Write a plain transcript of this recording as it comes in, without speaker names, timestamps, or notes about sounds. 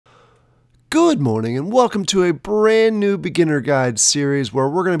Good morning and welcome to a brand new beginner guide series where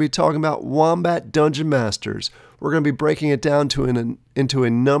we're going to be talking about Wombat Dungeon Masters. We're going to be breaking it down into a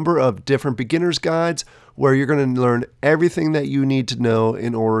number of different beginner's guides where you're going to learn everything that you need to know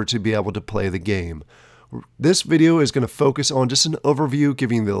in order to be able to play the game. This video is going to focus on just an overview,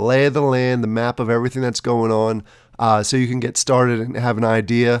 giving the lay of the land, the map of everything that's going on, so you can get started and have an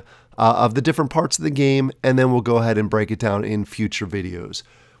idea of the different parts of the game, and then we'll go ahead and break it down in future videos.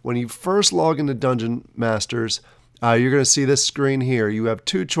 When you first log into Dungeon Masters, you're going to see this screen here. You have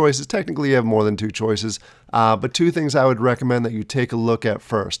two choices. Technically, you have more than two choices, but two things I would recommend that you take a look at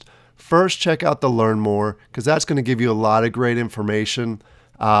first. First, check out the Learn More, because that's going to give you a lot of great information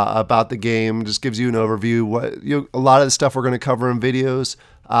about the game. Just gives you an overview. A lot of the stuff we're going to cover in videos,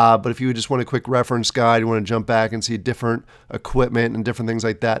 but if you just want a quick reference guide, you want to jump back and see different equipment and different things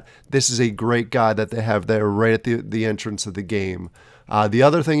like that, this is a great guide that they have there right at the entrance of the game. The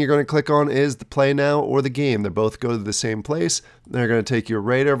other thing you're going to click on is the Play Now or the game. They both go to the same place. They're going to take you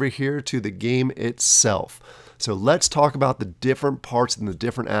right over here to the game itself. So let's talk about the different parts and the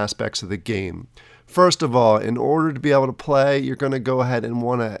different aspects of the game. First of all, in order to be able to play, you're going to go ahead and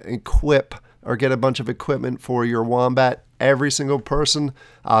want to equip or get a bunch of equipment for your Wombat. Every single person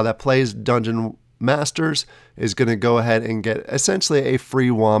that plays Dungeon Masters is going to go ahead and get essentially a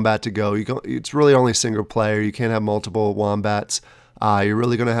free Wombat to go. It's really only single player. You can't have multiple Wombats. You're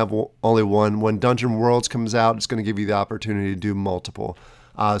really going to have only one. When Dungeon Worlds comes out, it's going to give you the opportunity to do multiple.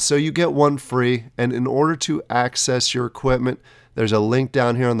 So you get one free, and in order to access your equipment, there's a link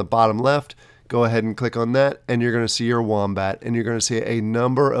down here on the bottom left. Go ahead and click on that, and you're going to see your Wombat, and you're going to see a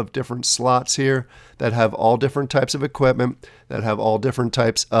number of different slots here that have all different types of equipment, that have all different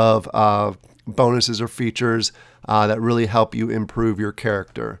types of bonuses or features that really help you improve your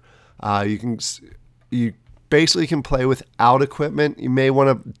character. You basically can play without equipment. You may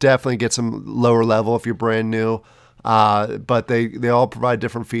want to definitely get some lower level if you're brand new, but they all provide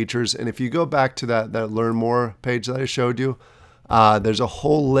different features. And if you go back to that Learn More page that I showed you, there's a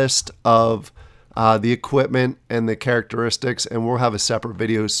whole list of the equipment and the characteristics, and we'll have a separate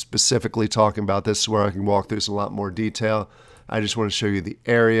video specifically talking about this where I can walk through some a lot more detail. I just want to show you the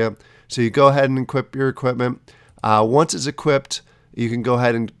area. So you go ahead and equip your equipment. Once it's equipped, you can go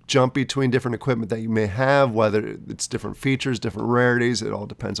ahead and jump between different equipment that you may have, whether it's different features, different rarities. It all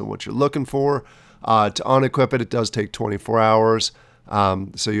depends on what you're looking for. To unequip it, it does take 24 hours.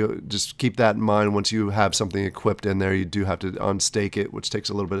 So you just keep that in mind. Once you have something equipped in there, you do have to unstake it, which takes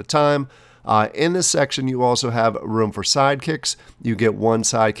a little bit of time. In this section, you also have room for sidekicks. You get one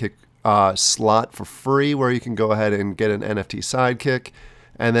sidekick slot for free where you can go ahead and get an NFT sidekick.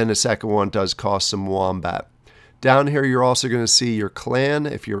 And then the second one does cost some Wombat. Down here, you're also going to see your clan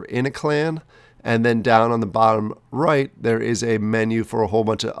if you're in a clan. And then down on the bottom right, there is a menu for a whole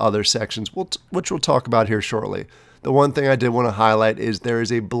bunch of other sections, which we'll talk about here shortly. The one thing I did want to highlight is there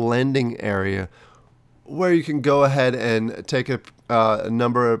is a blending area where you can go ahead and take a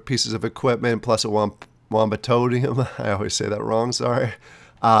number of pieces of equipment plus a Wombatodium, I always say that wrong, sorry,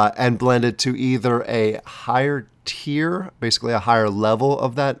 and blend it to either a higher tier, basically a higher level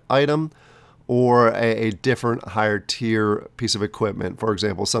of that item, or a different higher tier piece of equipment. For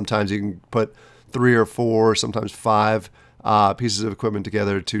example, sometimes you can put 3 or 4, sometimes 5 pieces of equipment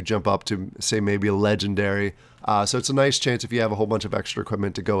together to jump up to, say, maybe a legendary. So it's a nice chance if you have a whole bunch of extra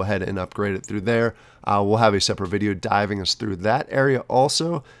equipment to go ahead and upgrade it through there. We'll have a separate video diving us through that area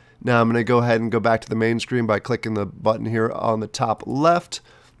also. Now I'm going to go ahead and go back to the main screen by clicking the button here on the top left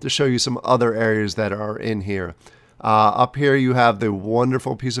to show you some other areas that are in here. Up here you have the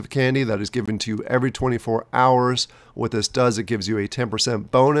wonderful piece of candy that is given to you every 24 hours. What this does, it gives you a 10%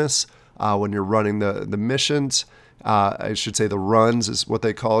 bonus when you're running the missions. I should say the runs is what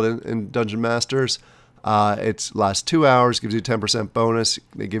they call it in Dungeon Masters. It lasts 2 hours, gives you 10% bonus.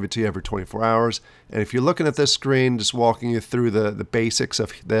 They give it to you every 24 hours. And if you're looking at this screen, just walking you through the basics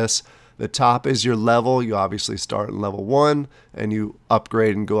of this, the top is your level. You obviously start in level 1 and you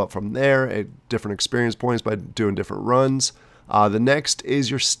upgrade and go up from there at different experience points by doing different runs. The next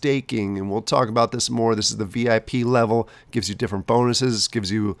is your staking, and we'll talk about this more. This is the VIP level. Gives you different bonuses,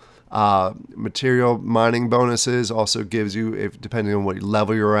 gives you material mining bonuses, also gives you, depending on what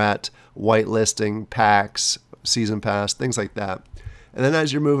level you're at, whitelisting, packs, season pass, things like that. And then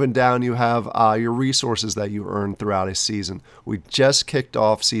as you're moving down, you have your resources that you earn throughout a season. We just kicked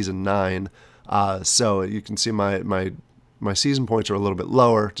off season 9, so you can see my season points are a little bit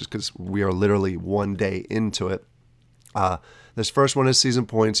lower just because we are literally 1 day into it. This first one is season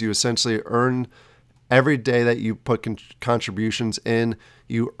points. You essentially earn every day that you put contributions in.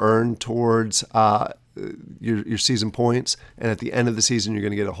 You earn towards your season points, and at the end of the season you're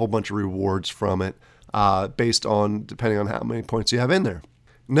going to get a whole bunch of rewards from it based on depending on how many points you have in there.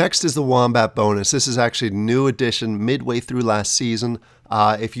 Next is the Wombat bonus. This is actually a new addition midway through last season.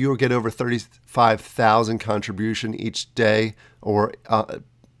 If you get over 35,000 contribution each day or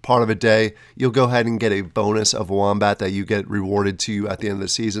part of a day, you'll go ahead and get a bonus of Wombat that you get rewarded to you at the end of the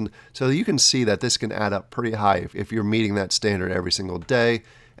season. So you can see that this can add up pretty high if you're meeting that standard every single day.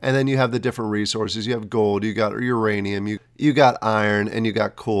 And then you have the different resources. You have gold, you got uranium, you got iron, and you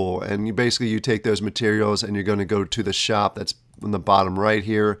got coal. And you take those materials and you're going to go to the shop that's on the bottom right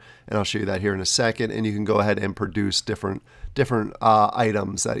here, and I'll show you that here in a second. And you can go ahead and produce different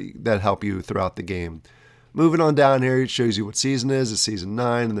items that help you throughout the game. Moving on down here, it shows you what season it is. It's season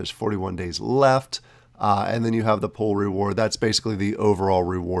 9, and there's 41 days left. And then you have the pull reward. That's basically the overall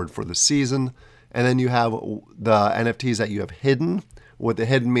reward for the season. And then you have the NFTs that you have hidden. What the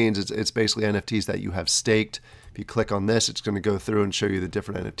hidden means is it's basically NFTs that you have staked. If you click on this, it's going to go through and show you the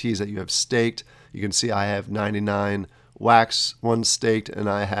different NFTs that you have staked. You can see I have 99 wax ones staked, and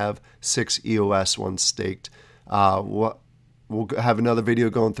I have 6 EOS ones staked. We'll have another video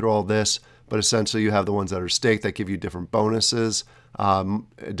going through all this, but essentially you have the ones that are staked that give you different bonuses,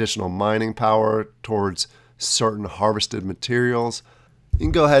 additional mining power towards certain harvested materials. You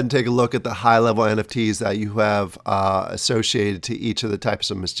can go ahead and take a look at the high-level NFTs that you have associated to each of the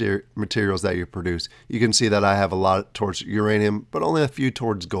types of materials that you produce. You can see that I have a lot towards uranium, but only a few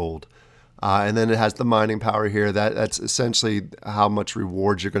towards gold. And then it has the mining power here. That's essentially how much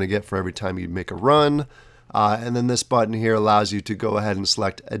rewards you're going to get for every time you make a run. And then this button here allows you to go ahead and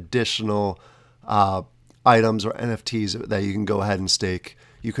select additional items or NFTs that you can go ahead and stake.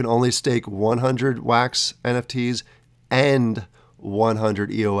 You can only stake 100 wax NFTs and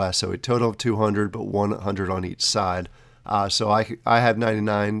 100 EOS, so a total of 200, but 100 on each side. So I have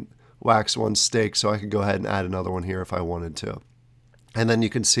 99 wax ones staked, so I could go ahead and add another one here if I wanted to. And then you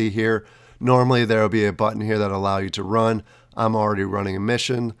can see here, normally there will be a button here that will allow you to run. I'm already running a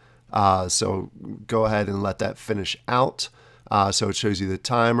mission, so go ahead and let that finish out. So it shows you the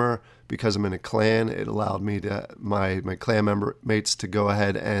timer. Because I'm in a clan, it allowed me to my clan mates to go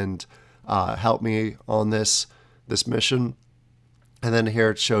ahead and help me on this mission. And then here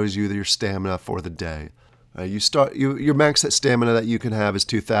it shows you your stamina for the day. Your max stamina that you can have is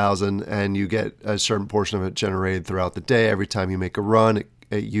 2,000, and you get a certain portion of it generated throughout the day. Every time you make a run,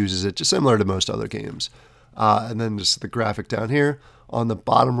 it uses it, just similar to most other games. And then just the graphic down here. On the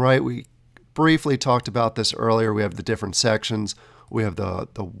bottom right, we briefly talked about this earlier. We have the different sections. We have the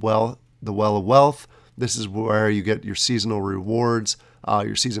well of wealth. This is where you get your seasonal rewards.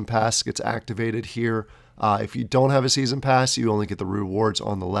 Your season pass gets activated here. If you don't have a season pass, you only get the rewards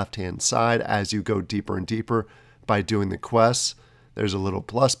on the left-hand side as you go deeper and deeper by doing the quests. There's a little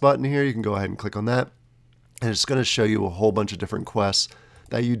plus button here. You can go ahead and click on that. And it's going to show you a whole bunch of different quests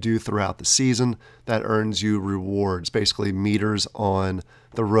that you do throughout the season that earns you rewards, basically meters on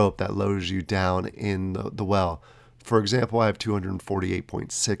the rope that lowers you down in the well. For example, I have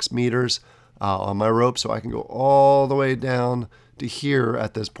 248.6 meters on my rope, so I can go all the way down to here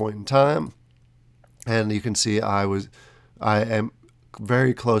at this point in time. And you can see I am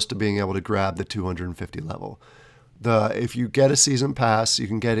very close to being able to grab the 250 level. If you get a season pass, you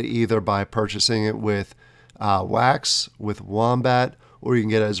can get it either by purchasing it with wax, with Wombat, or you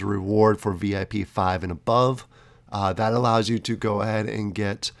can get it as a reward for VIP 5 and above. That allows you to go ahead and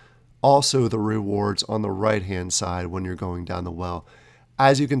get also the rewards on the right-hand side when you're going down the well.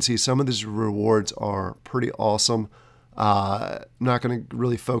 As you can see, some of these rewards are pretty awesome. I'm not going to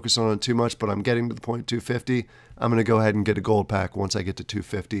really focus on it too much, but I'm getting to the point 250. I'm going to go ahead and get a gold pack once I get to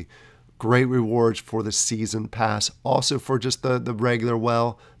 250. Great rewards for the season pass. Also for just the regular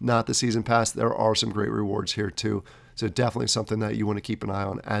well, not the season pass. There are some great rewards here too. So definitely something that you want to keep an eye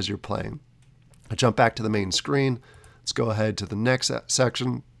on as you're playing. I jump back to the main screen. Let's go ahead to the next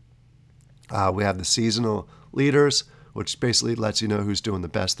section. We have the seasonal leaders, which basically lets you know who's doing the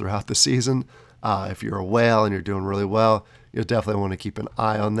best throughout the season. If you're a whale and you're doing really well, you'll definitely want to keep an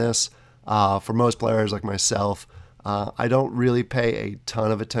eye on this. For most players like myself, I don't really pay a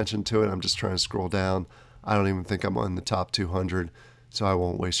ton of attention to it. I'm just trying to scroll down. I don't even think I'm on the top 200, so I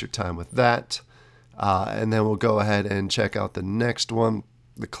won't waste your time with that. And then we'll go ahead and check out the next one,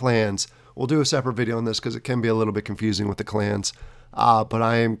 the clans. We'll do a separate video on this because it can be a little bit confusing with the clans. But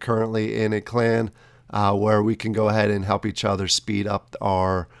I am currently in a clan where we can go ahead and help each other speed up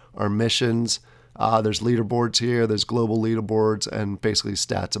our missions. There's leaderboards here, there's global leaderboards, and basically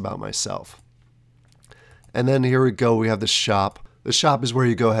stats about myself. And then here we go, we have the shop. The shop is where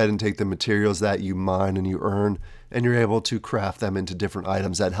you go ahead and take the materials that you mine and you earn, and you're able to craft them into different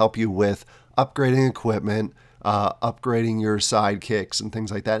items that help you with upgrading equipment, upgrading your sidekicks and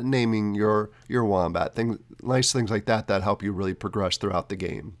things like that, and naming your wombat. Nice things like that that help you really progress throughout the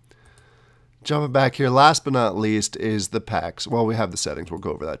game. Jumping back here, last but not least is the packs. Well, we have the settings. We'll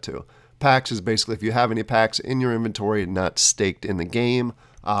go over that too. Packs is basically if you have any packs in your inventory not staked in the game,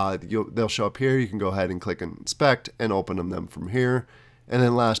 they'll show up here. You can go ahead and click inspect and open them from here. And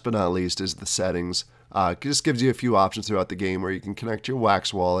then last but not least is the settings. It just gives you a few options throughout the game where you can connect your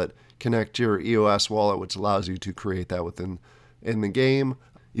Wax wallet, connect your EOS wallet, which allows you to create that in the game.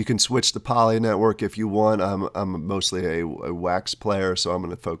 You can switch to Poly Network if you want. I'm mostly a Wax player, so I'm going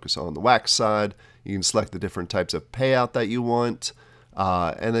to focus on the Wax side. You can select the different types of payout that you want,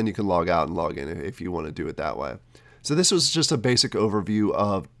 and then you can log out and log in if you want to do it that way. So this was just a basic overview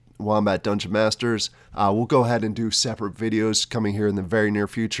of Wombat Dungeon Masters. We'll go ahead and do separate videos coming here in the very near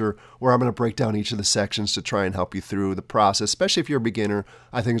future where I'm going to break down each of the sections to try and help you through the process, especially if you're a beginner.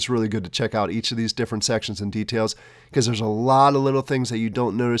 I think it's really good to check out each of these different sections and details because there's a lot of little things that you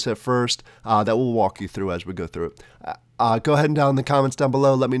don't notice at first that we'll walk you through as we go through it. Go ahead and down in the comments down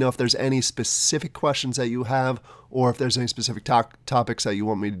below, let me know if there's any specific questions that you have or if there's any specific topics that you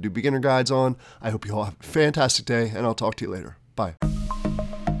want me to do beginner guides on. I hope you all have a fantastic day and I'll talk to you later. Bye.